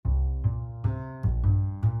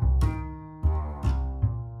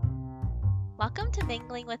Welcome to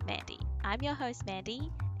Mingling with Mandy. I'm your host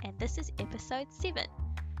Mandy, and this is episode 7.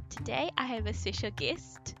 Today I have a special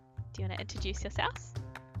guest. Do you want to introduce yourself?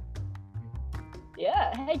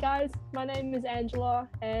 Yeah, hey guys, my name is Angela,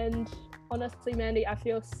 and honestly, Mandy, I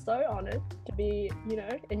feel so honored to be,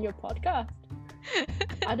 in your podcast.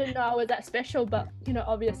 I didn't know I was that special, but,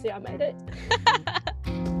 obviously I made it.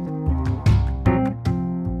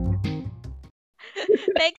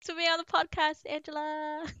 Thanks for being on the podcast,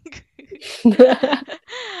 Angela.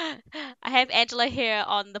 I have Angela here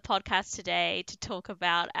on the podcast today to talk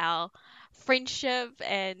about our friendship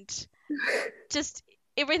and just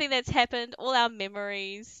everything that's happened, all our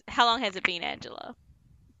memories. How long has it been, Angela?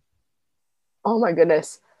 Oh my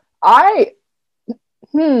goodness.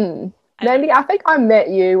 Mandy, I think I met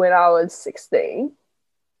you when I was 16,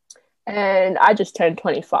 and I just turned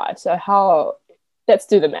 25, so let's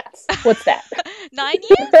do the maths. What's that? 9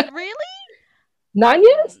 years? Really? 9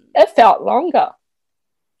 years? It felt longer.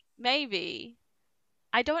 Maybe.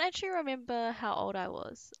 I don't actually remember how old I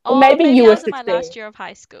was. Or maybe you I were was in my 16. last year of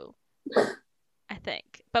high school, I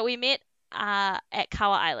think. But we met at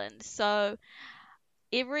Kawa Island. So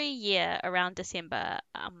every year around December,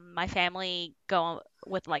 my family go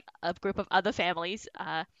with like a group of other families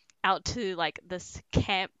out to like this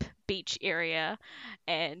camp beach area,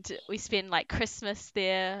 and we spend like Christmas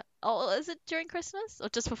there. Oh, is it during Christmas or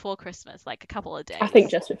just before Christmas? Like a couple of days. I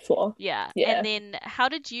think just before. Yeah. Yeah. And then how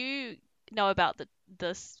did you know about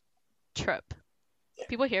this trip?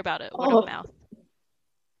 People hear about it word of mouth.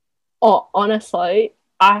 Oh, honestly,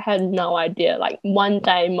 I had no idea. Like one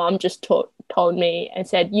day, Mom just told me and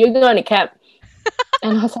said, "You're going to camp,"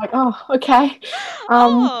 and I was like, "Oh, okay."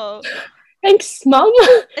 Thanks, Mum.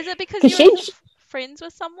 Is it because you're friends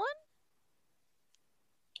with someone?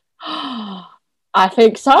 I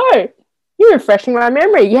think so. You're refreshing my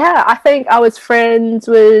memory. Yeah, I think I was friends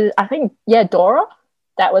with, Dora.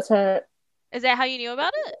 That was her. Is that how you knew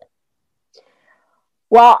about it?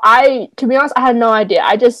 Well, to be honest, I had no idea.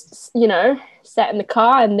 I just, sat in the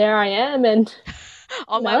car and there I am and...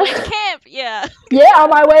 on my way to camp, yeah. Yeah, on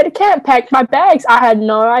my way to camp, packed my bags. I had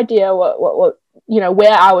no idea what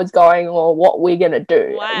where I was going or what we're going to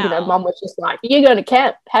do. Wow. Mum was just like, "You're going to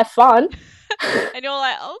camp, have fun." And you're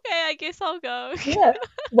like, "Okay, I guess I'll go." Yeah.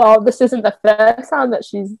 Well, this isn't the first time that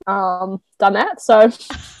she's done that, so...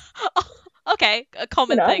 Okay, a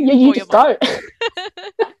common thing you for just your mom. don't.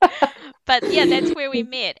 But yeah, that's where we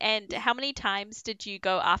met. And how many times did you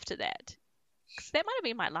go after that? Because that might have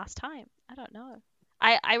been my last time. I don't know.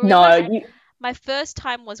 I remember my first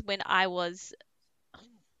time was when I was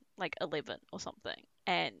like 11 or something,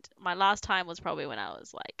 and my last time was probably when I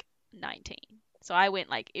was like 19. So I went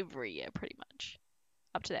like every year pretty much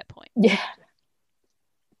up to that point. Yeah.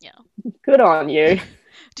 Yeah. Good on you.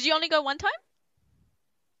 Did you only go one time?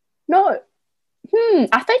 No.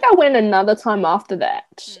 I think I went another time after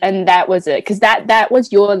that, and that was it, because that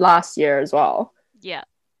was your last year as well. Yeah.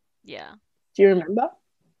 Yeah. Do you remember?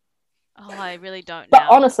 Oh, I really don't know. But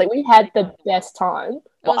honestly, we had the best time.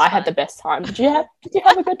 Well, I had the best time. Did you have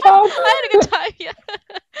a good time? I had a good time, yeah.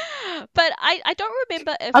 But I don't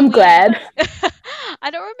remember if I'm glad.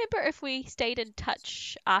 I don't remember if we stayed in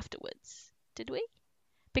touch afterwards. Did we?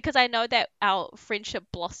 Because I know that our friendship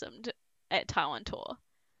blossomed at Taiwan tour.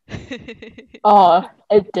 Oh,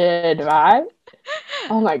 it did, right?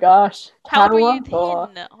 Oh my gosh. How old were you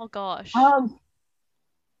then? Oh gosh.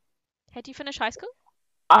 Had you finished high school?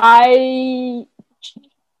 I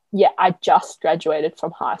just graduated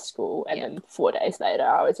from high school, and then 4 days later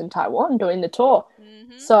I was in Taiwan doing the tour.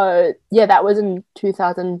 Mm-hmm. So yeah, that was in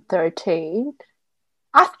 2013.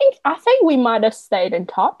 I think we might have stayed in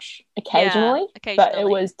touch occasionally, but it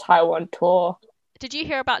was Taiwan tour. Did you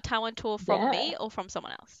hear about Taiwan tour from me or from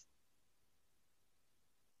someone else?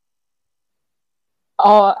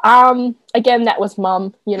 Oh, again, that was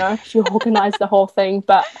Mum. She organised the whole thing,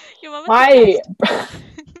 but your mum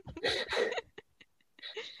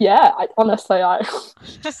honestly,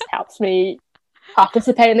 just helps me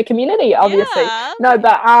participate in the community, obviously. Yeah. No,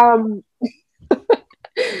 but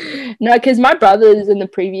no, because my brothers in the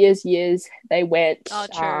previous years, they went. Oh,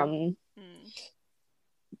 true.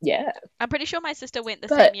 Yeah. I'm pretty sure my sister went the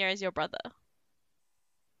same year as your brother.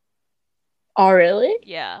 Oh, really?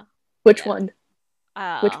 Yeah. Which one?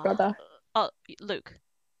 Which brother? Oh, Luke.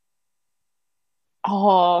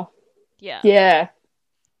 Oh. Yeah. Yeah.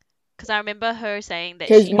 Because I remember her saying that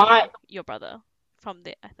she knew your brother from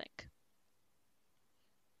there, I think.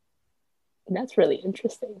 That's really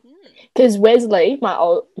interesting. Because Wesley, my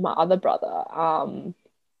other brother,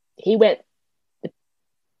 he went the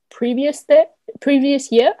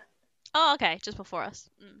previous year. Oh, okay, just before us.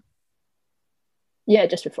 Yeah,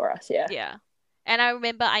 just before us. Yeah. Yeah. And I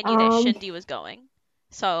remember I knew that Um, Shindy was going.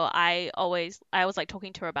 So I was like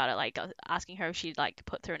talking to her about it, like asking her if she'd like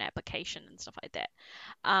put through an application and stuff like that.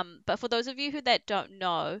 But for those of you who that don't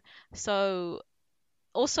know, so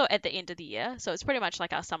also at the end of the year, so it's pretty much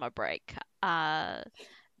like our summer break.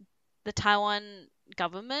 The Taiwan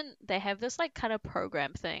government, they have this like kind of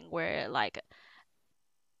program thing where like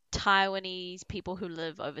Taiwanese people who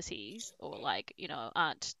live overseas or like,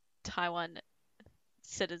 aren't Taiwan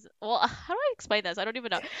citizens. Well, how do I explain this? I don't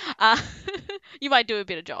even know. Uh, you might do a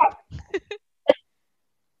better job.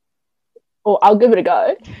 or I'll give it a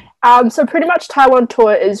go. So pretty much Taiwan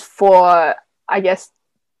tour is for, I guess,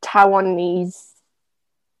 Taiwanese,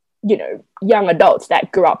 young adults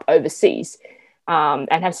that grew up overseas, and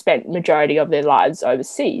have spent majority of their lives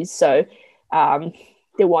overseas. So um,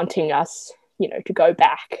 they're wanting us, to go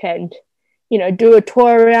back and, do a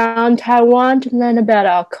tour around Taiwan to learn about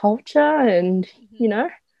our culture and, Hmm.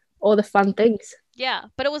 all the fun things. Yeah,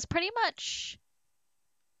 but it was pretty much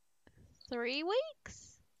 3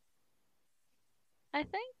 weeks, I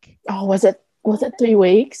think, Oh, was it 3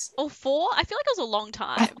 weeks? or four. I feel like it was a long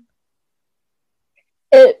I, time.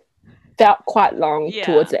 it felt quite long Yeah,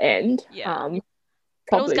 towards the end, yeah.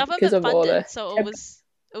 But it was probably because government of all the funded, so temp.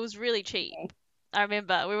 it was really cheap. I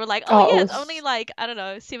remember we were like, oh Oh, it yeah, it's only was, like I don't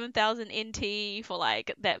know 7,000 NT for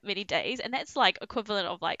like that many days, and that's like equivalent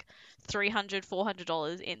of like 300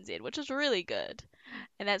 $400 NZ, which is really good.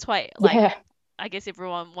 And that's why like yeah, I guess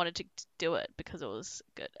everyone wanted to do it because it was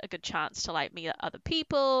a good chance to like meet other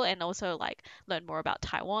people and also like learn more about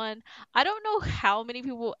Taiwan. I don't know how many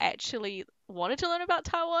people actually wanted to learn about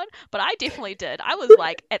Taiwan, but I definitely did. I was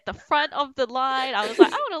like at the front of the line. I was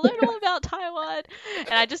like, I want to learn all about Taiwan.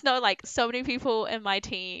 And I just know like so many people in my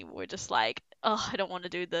team were just like, oh, I don't want to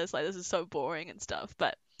do this. Like this is so boring and stuff.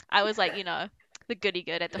 But I was like, the goody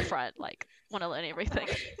good at the front, like want to learn everything.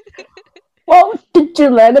 well, did you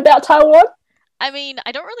learn about Taiwan? I mean,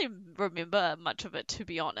 I don't really remember much of it to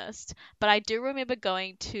be honest, but I do remember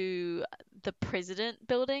going to the president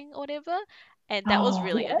building or whatever, and that was Oh,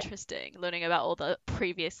 really yeah. interesting, learning about all the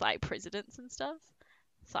previous like presidents and stuff.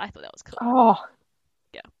 So I thought that was cool. Oh,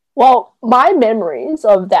 Yeah. well, my memories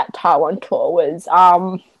of that Taiwan tour was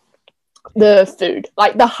the food.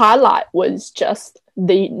 Like the highlight was just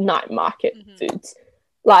the night market Hmm. foods.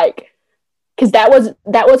 Like because that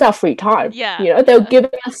was our free time. Yeah, yeah. They'll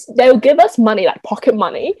give us money, like pocket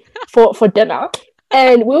money for dinner,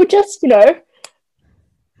 and we'll just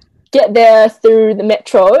get there through the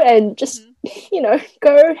metro and just Hmm.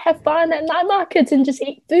 go have fun at night markets and just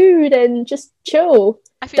eat food and just chill.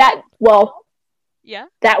 I feel like That well, yeah.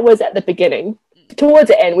 that was at the beginning. Mm. Towards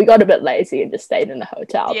the end, we got a bit lazy and just stayed in the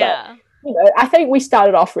hotel, but Yeah. I think we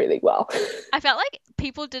started off really well. I felt like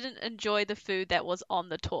people didn't enjoy the food that was on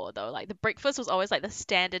the tour though. Like the breakfast was always like the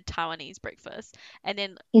standard Taiwanese breakfast, and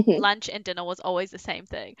then Mhm. lunch and dinner was always the same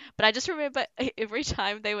thing. But I just remember every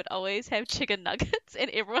time they would always have chicken nuggets, and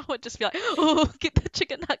everyone would just be like, "Oh, get the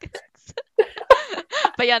chicken nuggets."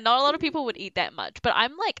 But yeah, not a lot of people would eat that much. But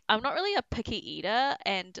I'm not really a picky eater,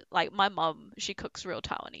 and like my mom, she cooks real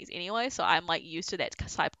Taiwanese anyway, so I'm like used to that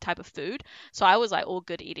type of food. So I was like all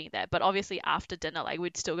good eating that. But obviously after dinner, like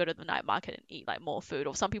we'd still go to the night market and eat like more food.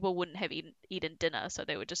 Or some people wouldn't have eaten dinner, so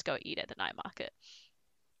they would just go eat at the night market.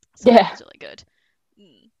 So that Yeah, was really good.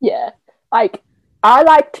 Mm. yeah. Like I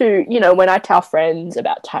like to, when I tell friends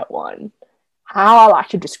about Taiwan, how I like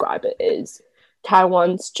to describe it is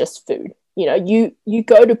Taiwan's just food. You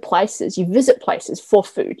go to places, you visit places for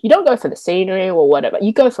food. You don't go for the scenery or whatever.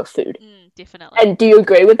 You go for food. Definitely. And do you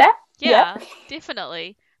agree with that? Yeah. Yeah,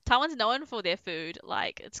 definitely. Taiwan's known for their food.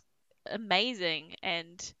 Like it's amazing,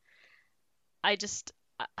 and I just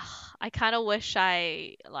I kind of wish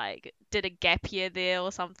I like did a gap year there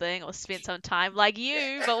or something or spent some time like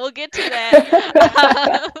you, but we'll get to that.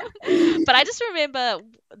 But I just remember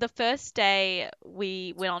the first day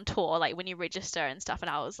we went on tour, like when you register and stuff, and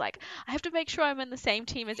I was like, I have to make sure I'm in the same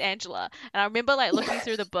team as Angela. And I remember like looking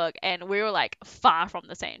through the book, and we were like far from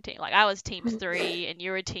the same team. Like I was team three, and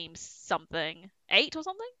you were team something eight or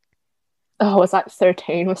something. Oh, it was like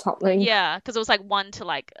 13 or something. Yeah, because it was like 1 to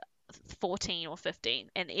like 14 or 15,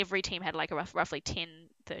 and every team had like a roughly 10,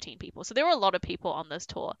 13 people. So there were a lot of people on this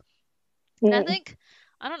tour. And I Mm. think,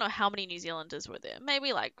 I don't know how many New Zealanders were there,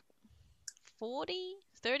 maybe like 40,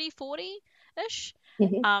 30, 40 ish.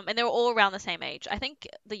 Mm-hmm. And they were all around the same age. I think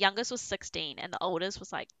the youngest was 16 and the oldest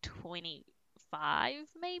was like 25,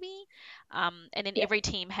 maybe. And then Yeah. every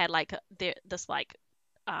team had like this like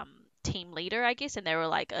um, team leader, I guess, and they were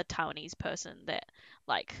like a Taiwanese person that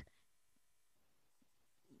like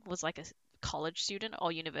was like a college student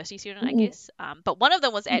or university student, I Mm. guess. But one of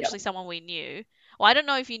them was Yeah. actually someone we knew. Well, I don't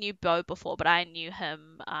know if you knew Bo before, but I knew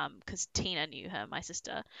him because Tina knew him, my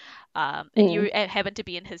sister. And Mm. you happened to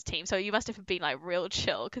be in his team, so you must have been like real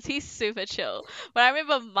chill because he's super chill. But I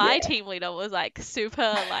remember my Yeah. team leader was like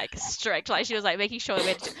super like strict, like she was like making sure we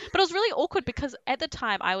had to do. But it was really awkward because at the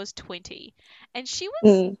time I was 20 and she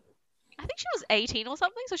was, Mm. I think she was 18 or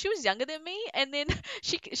something, so she was younger than me. And then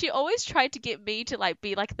she always tried to get me to like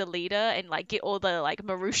be like the leader and like get all the like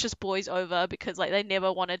Mauritius boys over because like they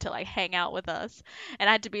never wanted to like hang out with us, and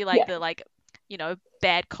I had to be like Yeah. the like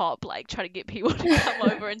bad cop, like try to get people to come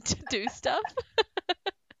over and to do stuff.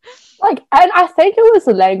 Like, and I think it was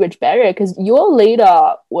the language barrier because your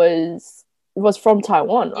leader was from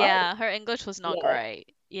Taiwan, right? Yeah, her English was not Yeah.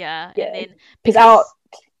 great. Yeah, and Yeah. then Because our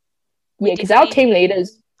because we yeah, because our definitely, team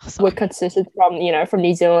leaders oh, were sorry. consisted from, from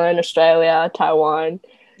New Zealand, Australia, Taiwan. So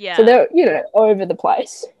Yeah, they're, all over the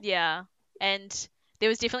place. yeah, and there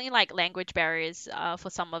was definitely like language barriers for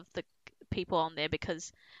some of the people on there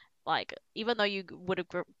because like even though you would have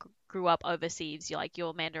grew up overseas,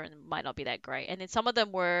 your Mandarin might not be that great. And then some of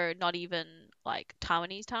them were not even like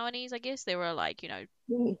Taiwanese, I guess. They were like,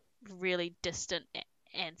 Mm. really distant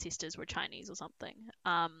ancestors were Chinese or something.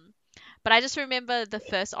 But I just remember the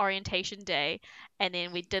first orientation day, and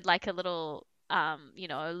then we did like a little,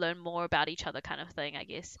 learn more about each other kind of thing, I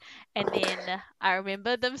guess. And then I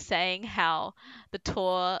remember them saying how the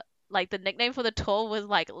tour, like the nickname for the tour was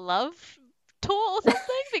like Love Tour or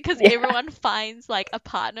something, because Yeah. everyone finds like a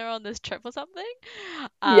partner on this trip or something.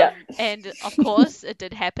 Yeah. And of course it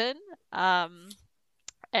did happen. Um,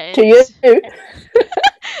 To and you, no,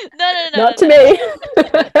 no, no, no, not to no. me.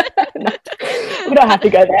 No, we don't have to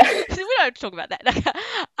go there. We don't have to talk about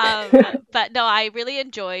that. But no, I really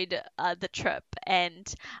enjoyed the trip,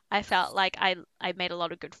 and I felt like I made a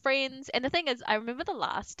lot of good friends. And the thing is, I remember the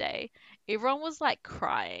last day, everyone was like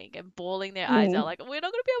crying and bawling their eyes out, Mm. like we're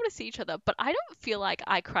not gonna be able to see each other. But I don't feel like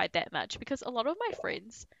I cried that much because a lot of my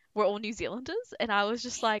friends were all New Zealanders, and I was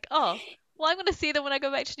just like, oh. Well, I'm gonna see them when I go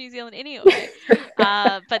back to New Zealand anyway.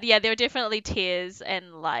 But yeah, there were definitely tears,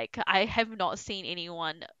 and like I have not seen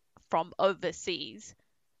anyone from overseas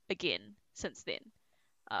again since then.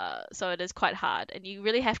 So it is quite hard, and you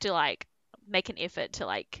really have to like make an effort to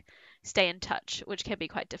like stay in touch, which can be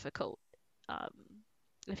quite difficult um,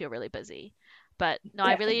 if you're really busy. But no,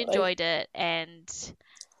 I really Definitely. enjoyed it, and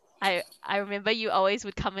I remember you always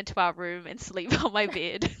would come into our room and sleep on my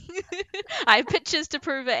bed. I have pictures to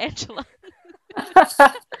prove it, Angela.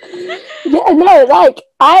 Yeah, no, like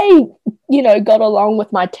I, got along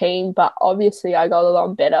with my team, but obviously I got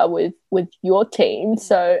along better with your team. Mm,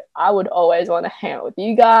 So I would always want to hang out with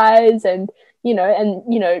you guys, and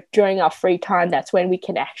during our free time, that's when we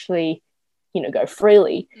can actually, go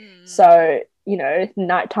freely. mm. So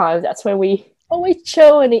night times, that's when we always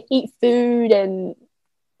chill and eat food, and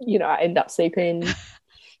I end up sleeping,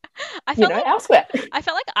 I felt like elsewhere. I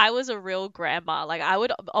felt like I was a real grandma. Like I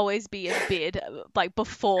would always be in bed like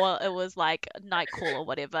before it was like night call or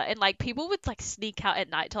whatever. And like people would like sneak out at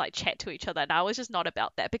night to like chat to each other, and I was just not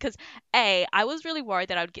about that because I was really worried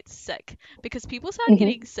that I would get sick because people started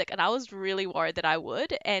getting Mhm. sick and I was really worried that I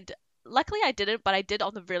would. And luckily I didn't, but I did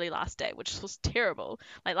on the really last day, which was terrible.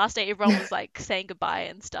 Like last day everyone was like saying goodbye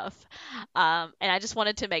and stuff. And I just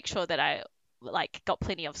wanted to make sure that I like got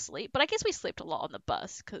plenty of sleep. But I guess we slept a lot on the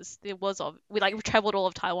bus because we like traveled all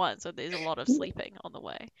of Taiwan, so there's a lot of sleeping on the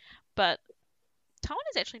way. But Taiwan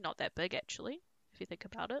is actually not that big, actually, if you think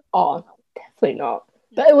about it. Oh, definitely not.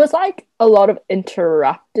 But it Mm. was like a lot of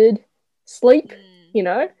interrupted sleep,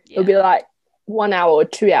 Mm. It would be Yeah. like 1 hour or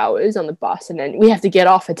 2 hours on the bus, and then we have to get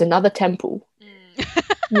off. It's another temple,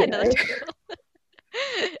 Mm. you Another know. temple.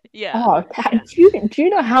 Yeah. Oh, do you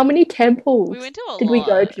know how many We temples went to a did we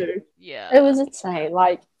go lot. to? It Yeah. was insane.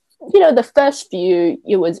 Like, the first few,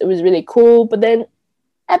 it was really cool, but then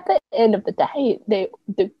at the end of the day,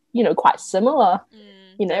 they're quite similar.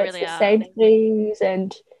 They It's really the are. same things,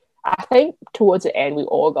 and I think towards the end we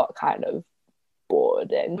all got kind of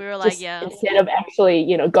bored, and We were like, just yeah. instead of actually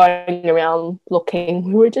going around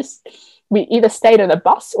looking, we either stayed on the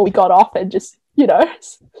bus or we got off and just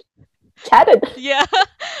chatted. Yeah.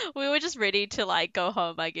 We were just ready to like go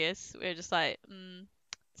home, I guess. We were just like,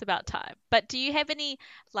 it's about time. But do you have any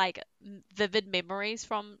like vivid memories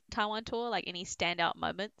from Taiwan tour? Like any standout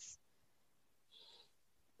moments?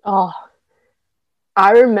 Oh,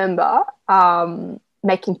 I remember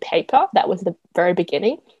making paper. That was the very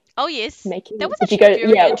beginning. Oh yes, that Making was If you actually go,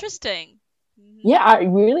 very yeah, interesting. yeah, I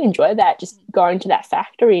really enjoyed that. Just going to that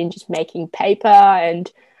factory and just making paper.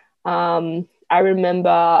 And I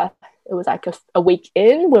remember it was like a week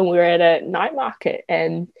in when we were at a night market,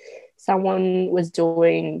 and someone was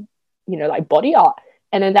doing, like body art.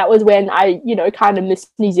 And then that was when I, kind of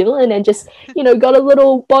missed New Zealand and just, got a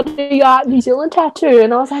little body art New Zealand tattoo.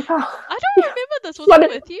 And I was like, oh, I don't remember this. Was I what?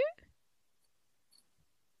 with you?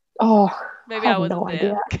 Oh, Maybe I I have wasn't no there.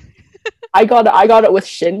 idea. I got it with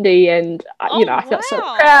Shindy, and Oh, I felt so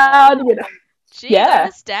wow. proud. Jeez, I Yeah,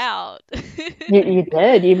 missed out. you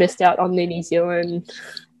did. You missed out on the New Zealand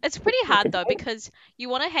It's pretty hard record though date. because you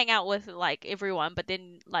want to hang out with like everyone, but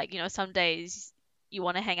then like, some days you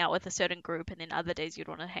want to hang out with a certain group and then other days you'd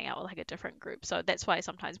want to hang out with like a different group. So that's why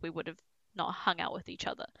sometimes we would have not hung out with each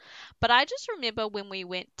other. But I just remember when we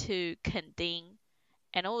went to Kending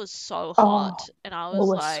and it was so Oh, hot and I it was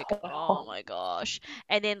was like, so "Oh hot. my gosh."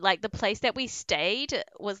 And then like the place that we stayed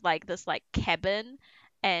was like this like cabin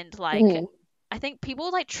and like Mm, I think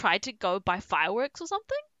people like tried to go buy fireworks or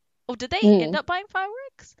something. Or did they end mm. up buying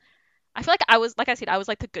fireworks? I feel like I was, like I said, I was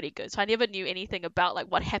like the goody good, so I never knew anything about like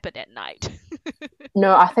what happened at night.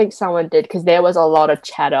 No, I think someone did because there was a lot of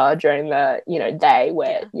chatter during the day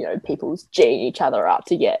where Yeah. people's geeing each other up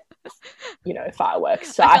to get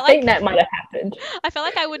fireworks. So I I felt think like that might have happened. I felt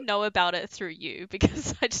like I would know about it through you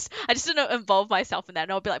because I just didn't involve myself in that.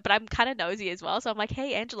 And I'll be like, but I'm kind of nosy as well, so I'm like,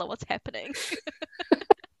 hey Angela, what's happening?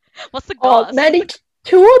 What's the Oh, goss? maybe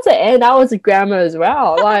towards the end, I was a grandma as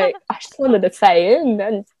well. Like I just wanted to stay in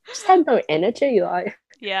and just had no energy. Like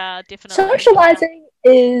Yeah, definitely. socializing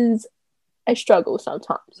is a struggle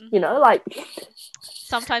sometimes. Hmm. Like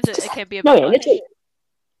Sometimes it just can be a no bit energy.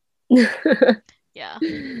 much. Yeah.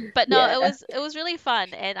 But no, it Yeah. was it was really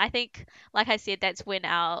fun, and I think, like I said, that's when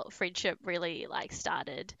our friendship really like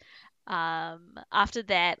started. After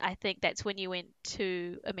that, I think that's when you went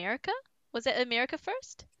to America. Was it America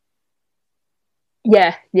first?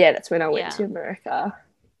 Yeah, yeah, that's when I went Yeah. to America.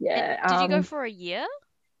 And Yeah. did you go for a year?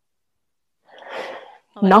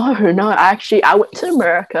 Or like, No, no, actually I went to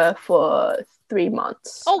America for 3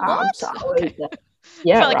 months. oh, So what? I Okay. was I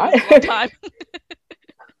yeah, felt like it right. was a long time.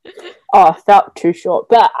 Oh, felt too short.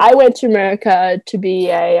 But I went to America to be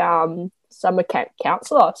a summer camp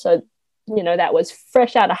counselor. So, that was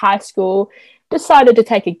fresh out of high school, decided to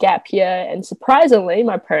take a gap year, and surprisingly,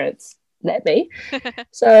 my parents let me.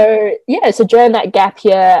 So, yeah, so during that gap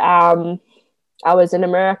year, I was in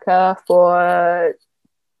America for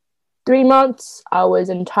 3 months. I was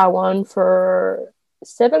in Taiwan for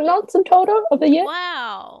 7 months in total of the year.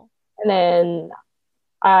 Wow. And then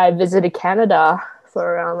I visited Canada for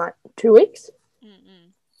around like 2 weeks.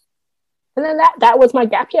 Mm-mm. And then that was my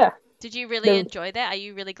gap year. Did you really The enjoy that? Are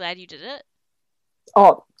you really glad you did it?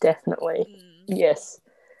 Oh, definitely. Mm. Yes,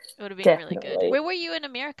 It would have been really good. definitely. Where were you in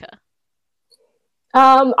America?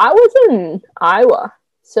 I was in Iowa,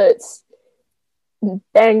 so it's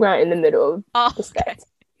bang right in the middle of Oh, the okay. states.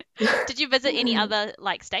 Did you visit any other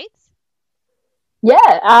like states?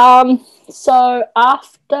 Yeah. So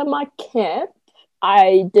after my camp,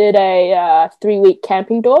 I did a 3-week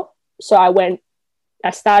camping tour. So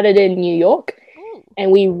I started in New York, Ooh.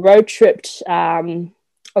 and we road tripped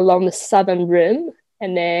along the southern rim,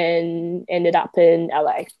 and then ended up in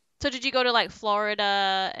LA. So did you go to like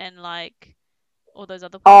Florida and like all those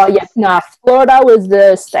other Oh yeah, places? nah. Florida was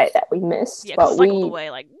the state that we missed, Yeah, because but it's like all the way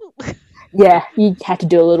like yeah, you had to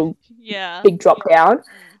do a little yeah. big drop down.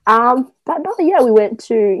 Mm. But no, yeah, we went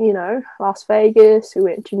to Las Vegas. We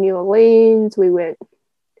went to New Orleans. We went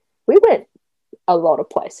a lot of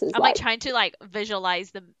places. I'm like Like, trying to like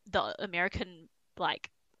visualize the American like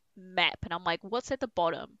map and I'm like, what's at the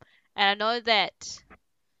bottom? And I know that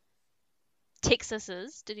Texas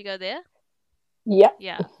is. Did you go there? yeah,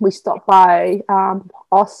 Yeah. we stopped by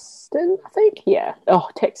Austin, I think. Yeah. Mm. Oh,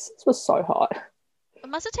 Texas was so hot. It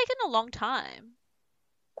must have taken a long time.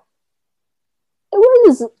 It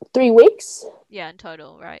was 3 weeks. Yeah, in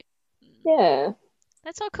total, right? Mm. Yeah.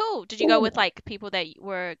 That's so cool. Did you go with like people that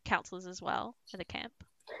were counselors as well at the camp?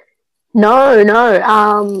 No,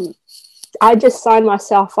 no. I just signed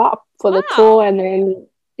myself up for the tour, Wow. and then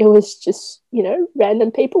it was just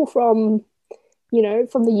random people from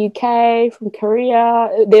from the UK, from Korea.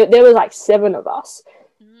 There was like 7 of us,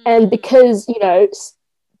 and Mm. because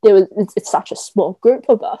it's such a small group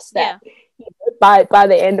of us that Yeah. by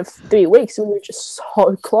the end of 3 weeks we were just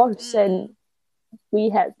so close, and Mm. we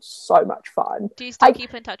had so much fun. Do you still Like,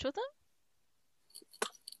 keep in touch with them?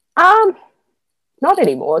 um, not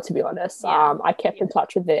anymore, to be honest. Yeah. I kept in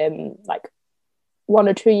touch with them like 1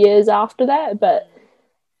 or 2 years after that, but Mm.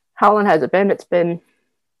 how long has it been? It's been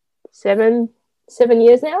 7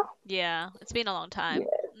 years now. Yeah. It's been a long time.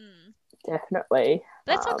 Yeah, Mm. definitely.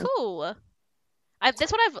 That's so cool.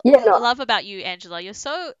 That's what I Yeah, no, love about you, Angela. You're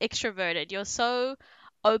so extroverted. You're so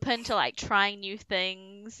open to like trying new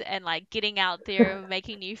things and like getting out there and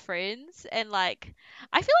making new friends. And like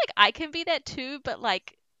I feel like I can be that too, but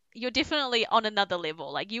like you're definitely on another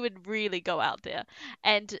level. Like you would really go out there.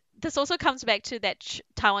 And this also comes back to that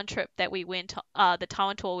Taiwan trip that we went, the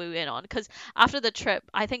Taiwan tour we went on. Because after the trip,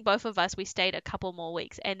 I think both of us we stayed a couple more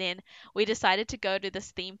weeks, and then we decided to go to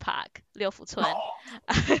this theme park, Liu Twin.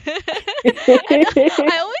 And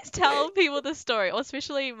I always tell people the story, or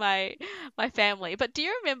especially my family. But do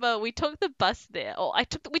you remember we took the bus there, or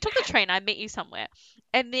we took the train? I met you somewhere,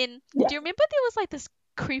 and then Yeah. do you remember there was like this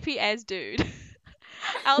creepy ass dude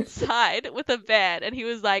outside with a van, and he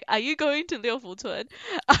was like, "Are you going to Liufutuan?"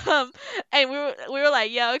 Um, and we were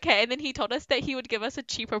like, "Yeah, okay." And then he told us that he would give us a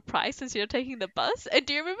cheaper price instead of taking the bus. And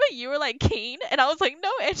do you remember you were like keen, and I was like,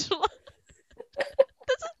 "No, Angela,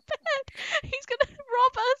 this is bad. He's gonna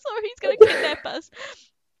rob us or he's gonna kidnap us."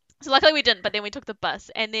 So luckily we didn't, but then we took the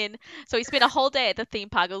bus, and then so we spent a whole day at the theme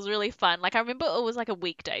park. It was really fun. Like I remember it was like a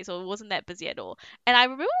weekday, so it wasn't that busy at all. And I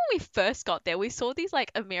remember when we first got there, we saw these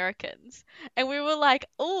like Americans, and we were like,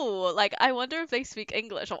 "Oh, like I wonder if they speak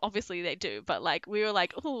English." Well, obviously they do, but like we were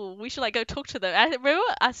like, "Oh, we should like go talk to them." And I remember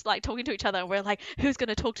us like talking to each other, and we're like, "Who's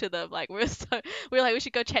gonna talk to them?" Like we were like, "We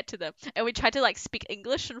should go chat to them," and we tried to like speak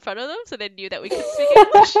English in front of them, so they knew that we could speak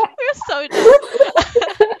English. We were so dumb.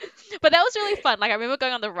 But that was really fun. Like I remember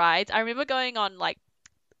going on the rides. I remember going on like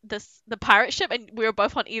the pirate ship, and we were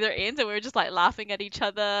both on either ends, and we were just like laughing at each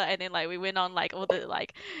other. And then like we went on like all the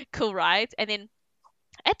like cool rides. And then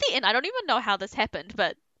at the end, I don't even know how this happened,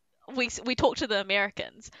 but we talked to the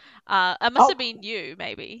Americans. It must have Oh been you,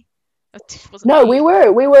 maybe. It wasn't no, we me.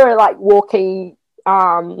 were like walking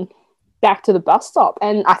back to the bus stop,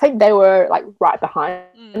 and I think they were like right behind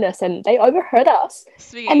Mm. us, and they overheard us.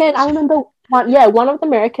 Speaking And then I English. remember one of the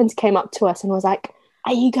Americans came up to us and was like,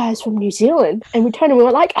 "Are you guys from New Zealand?" And we turned and we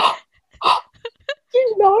were like, "Oh,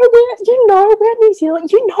 you know we're New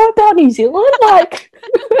Zealand. You know about New Zealand, like."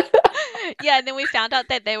 Yeah, and then we found out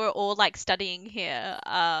that they were all like studying here,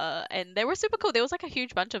 and they were super cool. There was like a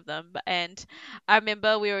huge bunch of them, and I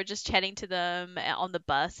remember we were just chatting to them on the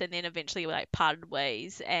bus, and then eventually we like parted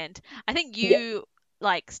ways. And I think Yeah, you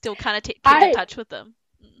like still kind of kept in I touch with them.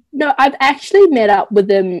 no, I've actually met up with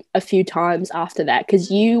them a few times after that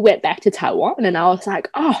because Mm, you went back to Taiwan, and I mm, was like,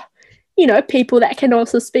 oh, people that can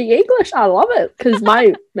also speak English. I love it because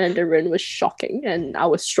my Mandarin was shocking and I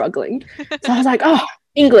was struggling. So I was like, oh,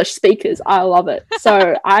 English speakers, I love it.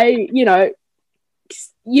 So I,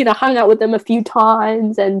 hung out with them a few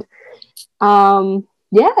times, and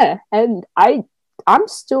yeah, and I'm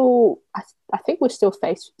still, I think we're still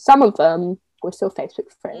some of them we're still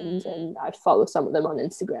Facebook friends, mm. and I follow some of them on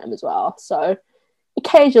Instagram as well. So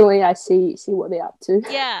occasionally I see what they're up to.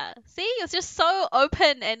 Yeah, see, it's just so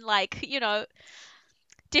open and like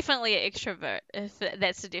definitely an extrovert if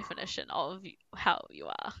that's the definition of how you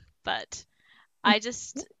are. But I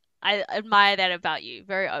just I admire that about you.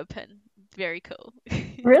 Very open, very cool.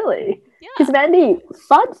 Really? Because Yeah. Mandy,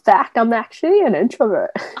 fun fact, I'm actually an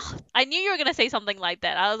introvert. Oh, I knew you were gonna say something like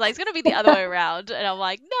that. I was like, it's gonna be the other way around, and I'm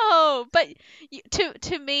like, no. But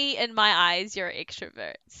to me, in my eyes, you're an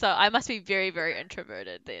extrovert. So I must be very, very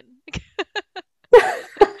introverted then.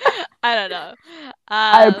 I don't know.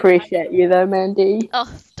 I Um. appreciate you though, Mandy. Oh,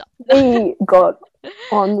 stop. We got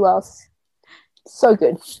on well, so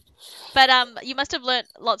good. But you must have learnt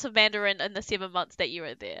lots of Mandarin in the 7 months that you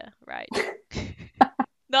were there, right?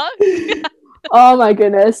 No? Oh my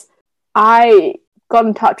goodness. I got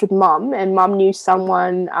in touch with mum, and mum knew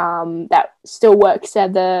someone that still works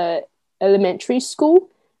at the elementary school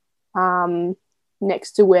um,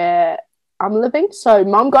 next to where I'm living. So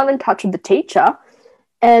mum got in touch with the teacher,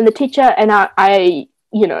 and the teacher and I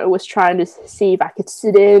was trying to see if I could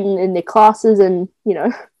sit in their classes and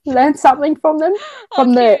learn something from them, Oh,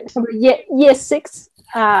 cute. from the year 6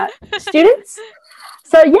 students.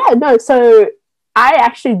 So yeah, no, so I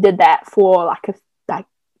actually did that for like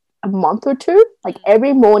a month or two. Like Mm.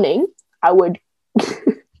 every morning, I would.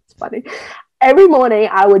 It's funny. Every morning,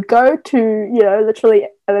 I would go to literally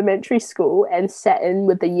elementary school and sat in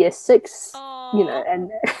with the year 6, Oh,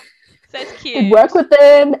 and that's did work cute. with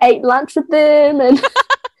them, ate lunch with them, and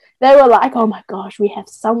they were like, "Oh my gosh, we have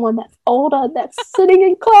someone that's older that's sitting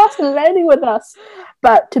in class and learning with us."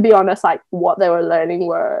 But to be honest, like what they were learning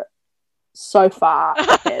were so far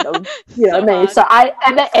ahead of So me. hard. So I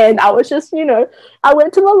at the end I was just I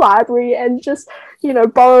went to the library and just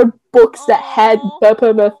borrowed books that had Oh,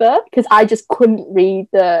 Burpa because I just couldn't read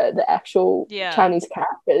the actual yeah. Chinese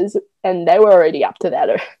characters, and they were already up to that.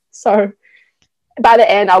 So by the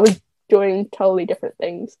end I was doing totally different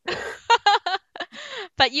things.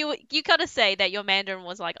 But you gotta say that your Mandarin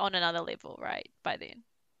was like on another level, right? By then.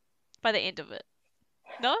 by the end of it.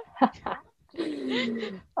 No?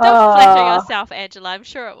 Don't flatter uh, yourself, Angela. I'm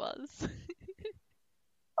sure it was.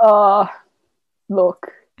 uh,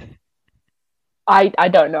 look, I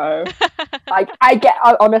don't know.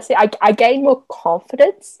 Honestly, I gain more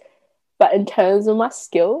confidence, but in terms of my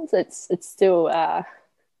skills, it's still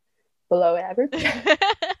below average.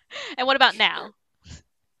 And what about now?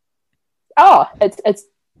 Oh, it's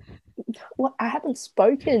what I haven't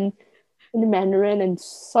spoken in Mandarin in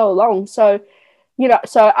so long. So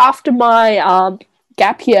so after my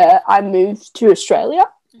gap year, I moved to Australia.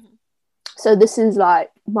 Mhm, So this is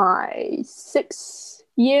like my 6th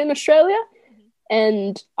year in Australia, mhm.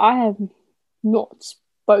 and I have not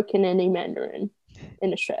spoken any Mandarin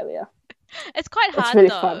in Australia. It's quite It's hard really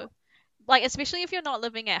fun. though. Like, especially if you're not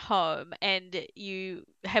living at home and you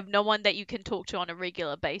have no one that you can talk to on a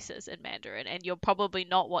regular basis in Mandarin, and you're probably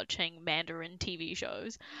not watching Mandarin TV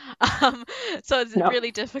shows. Um, so it's No,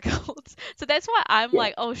 really difficult. So that's why I'm yeah,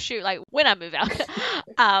 like, oh shoot, like when I move out,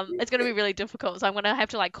 it's gonna be really difficult. So I'm gonna have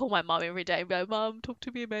to like call my mom every day and be like, Mom, talk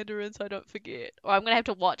to me in Mandarin so I don't forget. Or I'm gonna have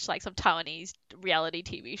to watch like some Taiwanese reality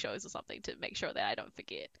TV shows or something to make sure that I don't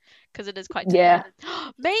forget, because it is quite yeah.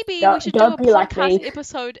 difficult. Maybe we should do Don't a be like podcast me.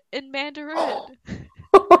 episode in Mandarin.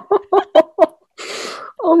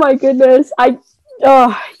 Oh my goodness.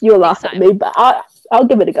 You'll Next laugh at time. me, but I'll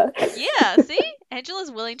give it a go. Yeah, see?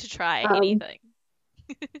 Angela's willing to try Um, anything.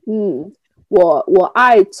 我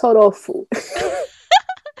爱臭豆腐.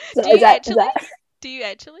 So Do is you that actually? Do you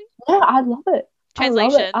actually? yeah, I love it. I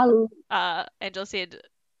love it. Translation, Angela said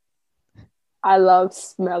I love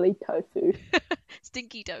smelly tofu.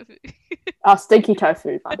 stinky tofu. Oh, stinky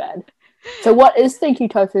tofu, my bad. So what is stinky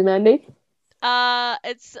tofu, Mandy?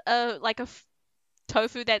 It's like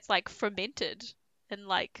tofu that's like fermented and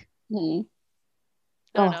like Mm.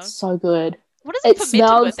 I don't Oh, it's know. so good. What is it It fermented with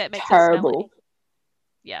smells that makes it terrible. smelly?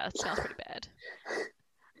 Yeah, it smells pretty bad.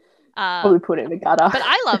 Uh, Probably put it in the gutter. but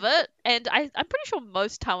I love it, and I'm pretty sure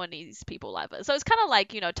most Taiwanese people love it. So it's kind of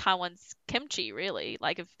like, Taiwan's kimchi, really.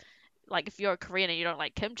 Like if you're a Korean and you don't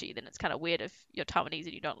like kimchi, then it's kind of weird if you're Taiwanese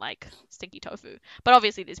and you don't like stinky tofu. But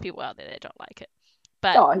obviously there's people out there that don't like it.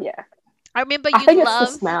 But Oh yeah. I remember I think it's the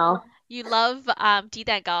smell. you love ji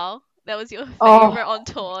gao. That was your Oh favorite on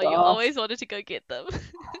tour. You gosh. always wanted to go get them.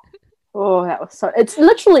 Oh, that was so. It's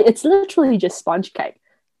literally just sponge cake.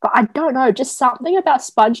 But I don't know, just something about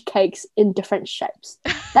sponge cakes in different shapes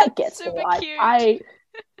that gets me. Super Like cute.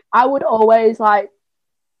 I would always like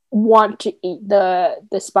want to eat the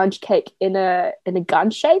sponge cake in a gun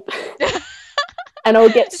shape, and I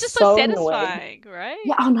would get It's just so so annoyed. satisfying, right?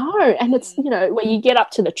 Yeah, I know, and it's Mm. when you get up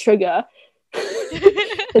to the trigger,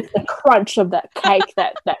 it's the crunch of that cake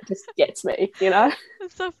that just gets me.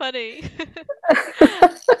 It's so funny.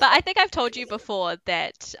 But I think I've told you before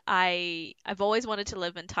that I've always wanted to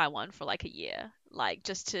live in Taiwan for like a year, like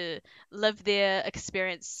just to live there,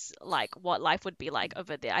 experience like what life would be like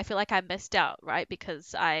over there. I feel like I missed out, right?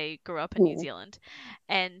 Because I grew up in New Mm, Zealand,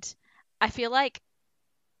 and I feel like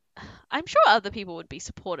I'm sure other people would be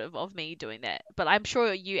supportive of me doing that, but I'm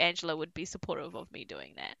sure you, Angela, would be supportive of me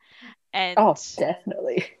doing that. And oh,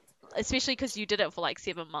 definitely. especially because you did it for like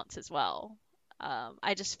 7 months as well.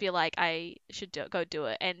 I just feel like I should go do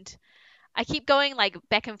it. And I keep going like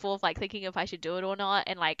back and forth, like thinking if I should do it or not.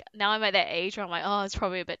 And like now I'm at that age where I'm like, oh, it's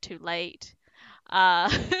probably a bit too late. Uh,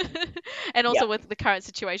 and also Yeah. with the current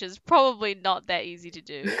situation, it's probably not that easy to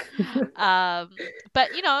do. But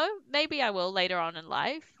maybe I will later on in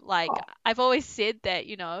life. Like Oh, I've always said that,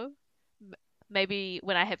 maybe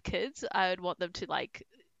when I have kids, I would want them to like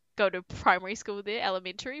go to primary school there,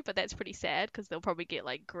 elementary, but that's pretty sad because they'll probably get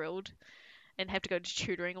like grilled and have to go to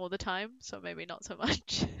tutoring all the time, so maybe not so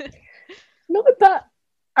much. no, but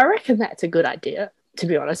I reckon that's a good idea. To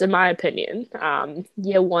be honest, in my opinion,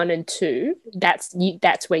 year 1 and 2, that's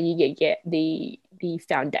when you get the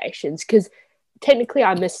foundations. Because technically,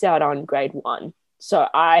 I missed out on grade 1, so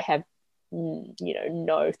I have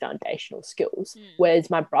no foundational skills. Mm, Whereas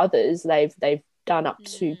my brothers, they've done up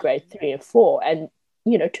to grade mm, 3 and 4, and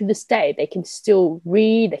to this day they can still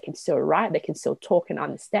read, they can still write, they can still talk and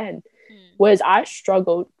understand. mm. Whereas I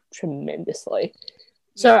struggled tremendously.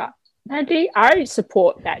 So, Yeah. Andy, I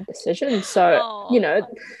support that decision. So, Oh.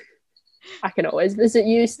 I can always visit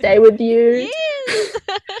you, stay with you, Yes.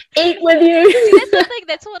 eat with See, that's the you. thing.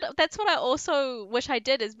 That's what I also wish I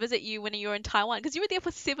did is visit you when you were in Taiwan because you were there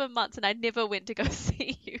for 7 months and I never went to go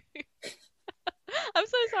see you. I'm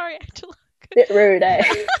so sorry, Angela. Bit rude, eh?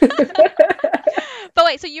 But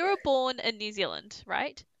wait, so you were born in New Zealand,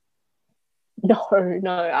 right? No,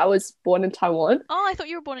 no, I was born in Taiwan, Oh, I thought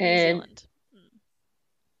you were born in New and Zealand.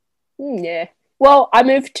 Mm. yeah. Well, I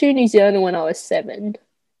moved to New Zealand when I was 7.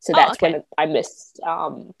 So Oh, that's okay. when I missed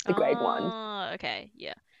the grade one. Oh, okay.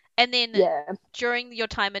 Yeah. And then Yeah. during your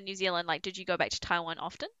time in New Zealand, like, did you go back to Taiwan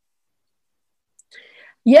often?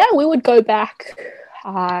 Yeah, we would go back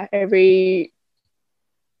every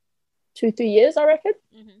 2, 3 years, I reckon.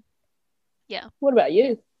 Yeah. What about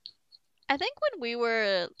you? I think when we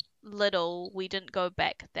were little, we didn't go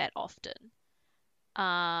back that often.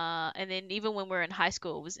 And then even when we were in high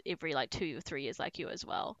school, it was every like 2 or 3 years, like you as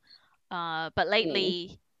well. But Mm.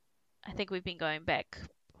 lately, I think we've been going back,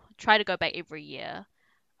 try to go back every year.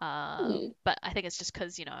 Mm. But I think it's just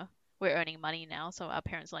because, we're earning money now, so our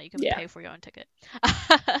parents are like, you can Yeah. pay for your own ticket.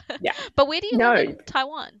 Yeah. But where do you live No. in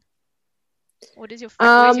Taiwan? Where's your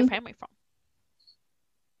Um, family from?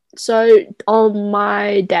 so on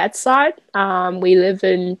my dad's side, we live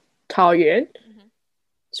in Taoyuan, Hmm.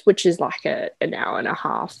 which is like an hour and a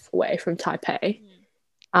half away from Taipei.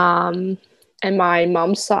 Mm. Um, and my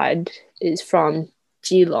mum's side is from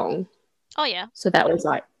Geelong. Oh yeah, So that was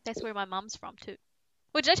like, that's where my mum's from too.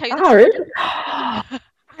 Well, did I tell you this oh, already? really?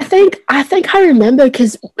 I think I remember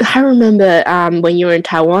because I remember when you were in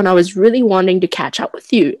Taiwan, I was really wanting to catch up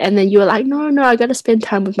with you, and then you were like, "No, no, I got to spend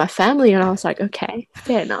time with my family," and I was like, "Okay,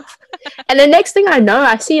 fair enough." And the next thing I know,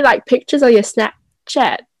 I see like pictures on your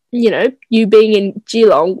Snapchat, you being in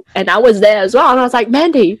Geelong, and I was there as well, and I was like,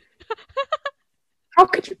 "Mandy, how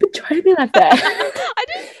could you betray me like that?" I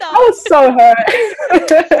didn't I was know. so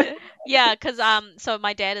hurt. Yeah, because so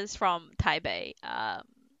my dad is from Taipei,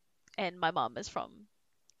 and my mom is from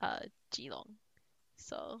uh Geelong.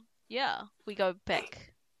 So yeah, we go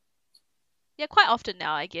back. Yeah, quite often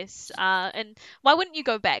now, I guess. And why wouldn't you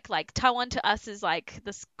go back? Like Taiwan to us is like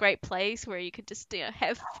this great place where you can just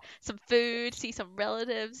have some food, see some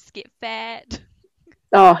relatives, get fat,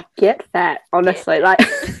 Oh, get fat, get honestly, like.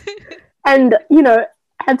 fat. And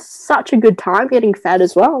had such a good time getting fat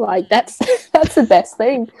as well. Like Mm. that's the best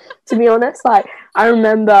thing, to be honest. Like I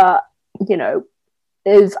remember, you know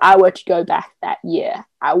if I were to go back that year,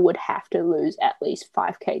 I would have to lose at least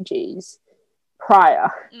 5 kgs prior,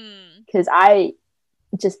 Mm. because I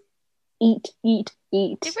just eat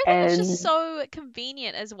Everything is just and so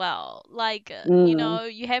convenient as well. Like,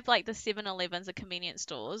 mm, you have like the 7-Elevens and convenience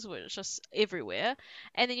stores, which is just everywhere.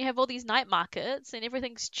 And then you have all these night markets, and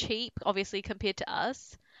everything's cheap, obviously, compared to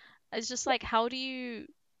us. It's just like, how do you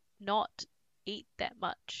not eat that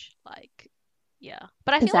much? Like, yeah.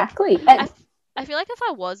 But exactly. And I feel like if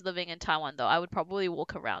I was living in Taiwan, though, I would probably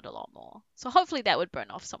walk around a lot more. So hopefully that would burn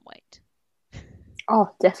off some weight. oh,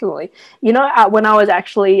 definitely. When I was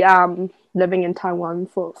actually living in Taiwan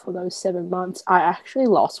for those 7 months, I actually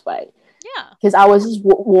lost weight Yeah. because I was just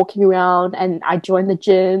walking around, and I joined the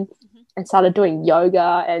gym Hmm. and started doing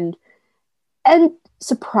yoga, and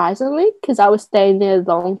surprisingly, because I was staying there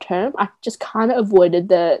long term, I just kind of avoided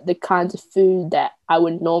the kinds of food that I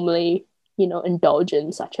would normally indulge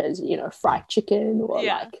in, such as fried chicken, or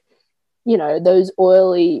Yeah. like those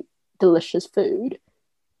oily delicious food.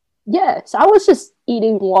 Yeah, so I was just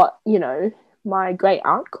eating what my great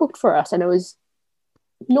aunt cooked for us, and it was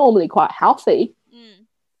normally quite healthy, Mm.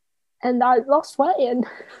 and I lost weight, and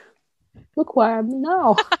look where I'm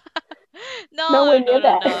now. No, Nowhere no, near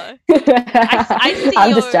no, that. no. I see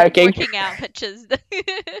I'm just your joking. working out pictures.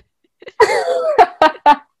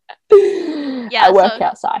 I Yeah, work so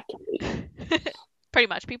out so I can eat. pretty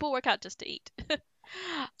much people work out just to eat.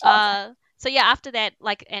 Oh, exactly. So yeah, after that,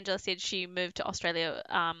 like Angela said, she moved to Australia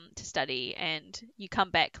to study, and you come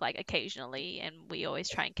back like occasionally, and we always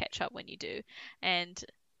try and catch up when you do. And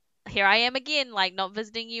here I am again, like not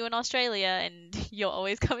visiting you in Australia, and you're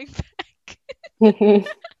always coming back. I'm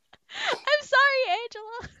sorry,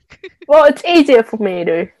 Angela. Well, it's easier for me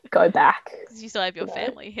to go back, Because you still have your you know.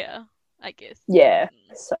 family here, I guess. Yeah,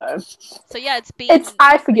 Mm. so So yeah, it's it's been.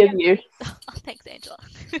 I forgive you. Oh, thanks, Angela.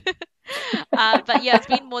 But yeah, it's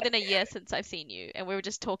been more than a year since I've seen you, and we were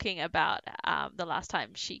just talking about the last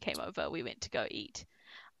time she came over. We went to go eat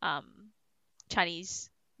um, Chinese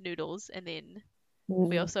noodles, and then Mm.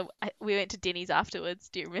 we went to Denny's afterwards.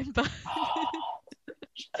 Do you remember?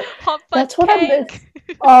 Hot That's fudge what I miss.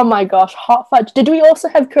 cake. Oh my gosh, hot fudge. Did we also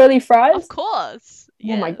have curly Of fries? course,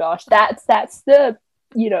 Oh my yeah. gosh, that's the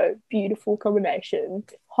beautiful combination.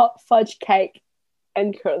 Hot fudge cake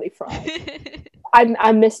and curly fries.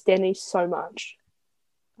 I miss Denny's so much.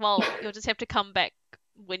 Well, you'll just have to come back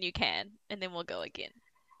when you can, and then we'll go again.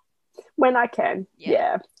 When I can, Yeah.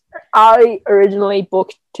 yeah. I originally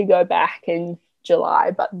booked to go back in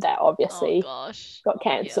July, but that Oh obviously gosh. got Yeah.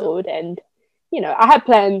 cancelled. And, I had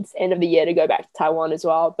plans end of the year to go back to Taiwan as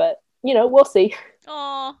well, but, we'll see.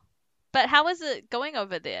 Oh, but how is it going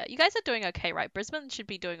over there? You guys are doing okay, right? Brisbane should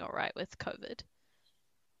be doing all right with COVID.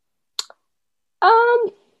 Um,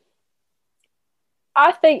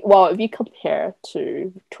 I think, well, if you compare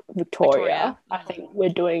to Victoria, Victoria. I think we're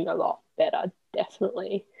doing a lot better,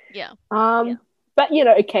 definitely. Yeah. But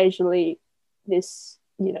occasionally this,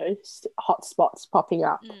 hot spots popping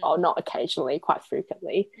up, or not occasionally, quite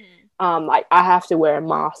frequently. Like I have to wear a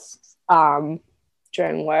mask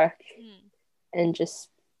during work and just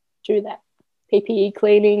do that PPE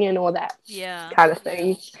cleaning and all that kind of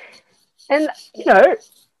thing. And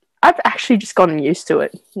I've actually just gotten used to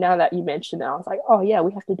it now that you mentioned it. I was like, oh yeah,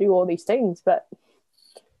 we have to do all these things, but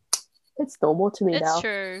it's normal to me It's now.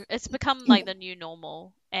 true. It's become like the new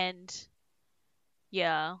normal, and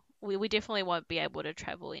yeah, we definitely won't be able to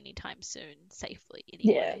travel anytime soon safely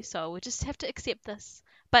Yeah. anyway. So we just have to accept this.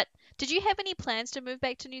 But did you have any plans to move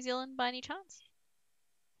back to New Zealand by any chance?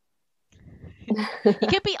 You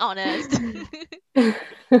can be honest.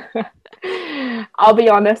 I'll be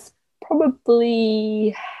honest,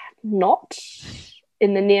 probably not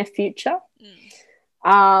in the near future.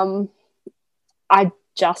 Um, I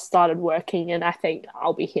just started working and I think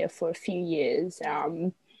I'll be here for a few years.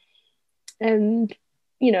 And,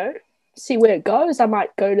 see where it goes. I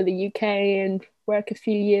might go to the UK and work a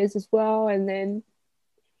few years as well. And then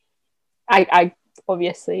I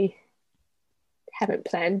obviously haven't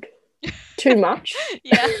planned too much.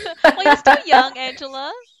 Yeah. Well, you're still young,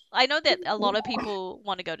 Angela. I know that a lot of people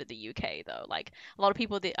want to go to the UK though. Like a lot of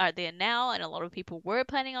people that are there now, and a lot of people were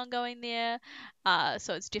planning on going there.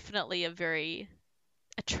 So it's definitely a very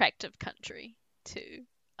attractive country to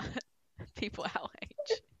people our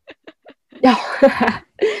age. I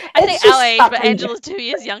say It's our just age, but something. Angela's 2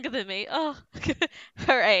 years younger than me. Oh,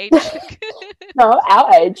 her age. No,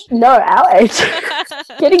 our age. No, our age.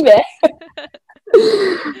 Getting there.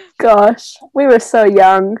 Gosh, we were so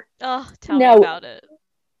young. Oh, tell me Now, about it.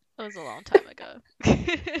 It was a long time ago.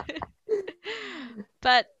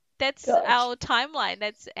 But that's gosh. our timeline.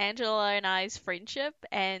 That's Angela and I's friendship,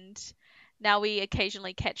 and now we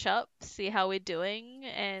occasionally catch up, see how we're doing,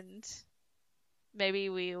 and maybe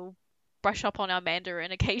we'll brush up on our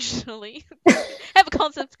Mandarin occasionally. Have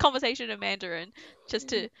a conversation in Mandarin just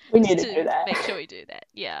to We just need to do to that. make sure we do that.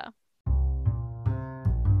 Yeah.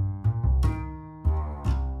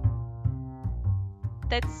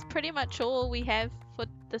 That's pretty much all we have for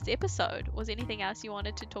this episode. Was anything else you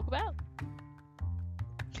wanted to talk about?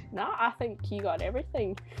 No, I think you got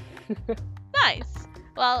everything. Nice.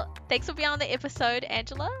 Well, thanks for being on the episode,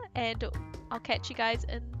 Angela, and I'll catch you guys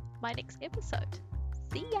in my next episode.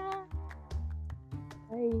 See ya.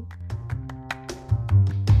 Bye.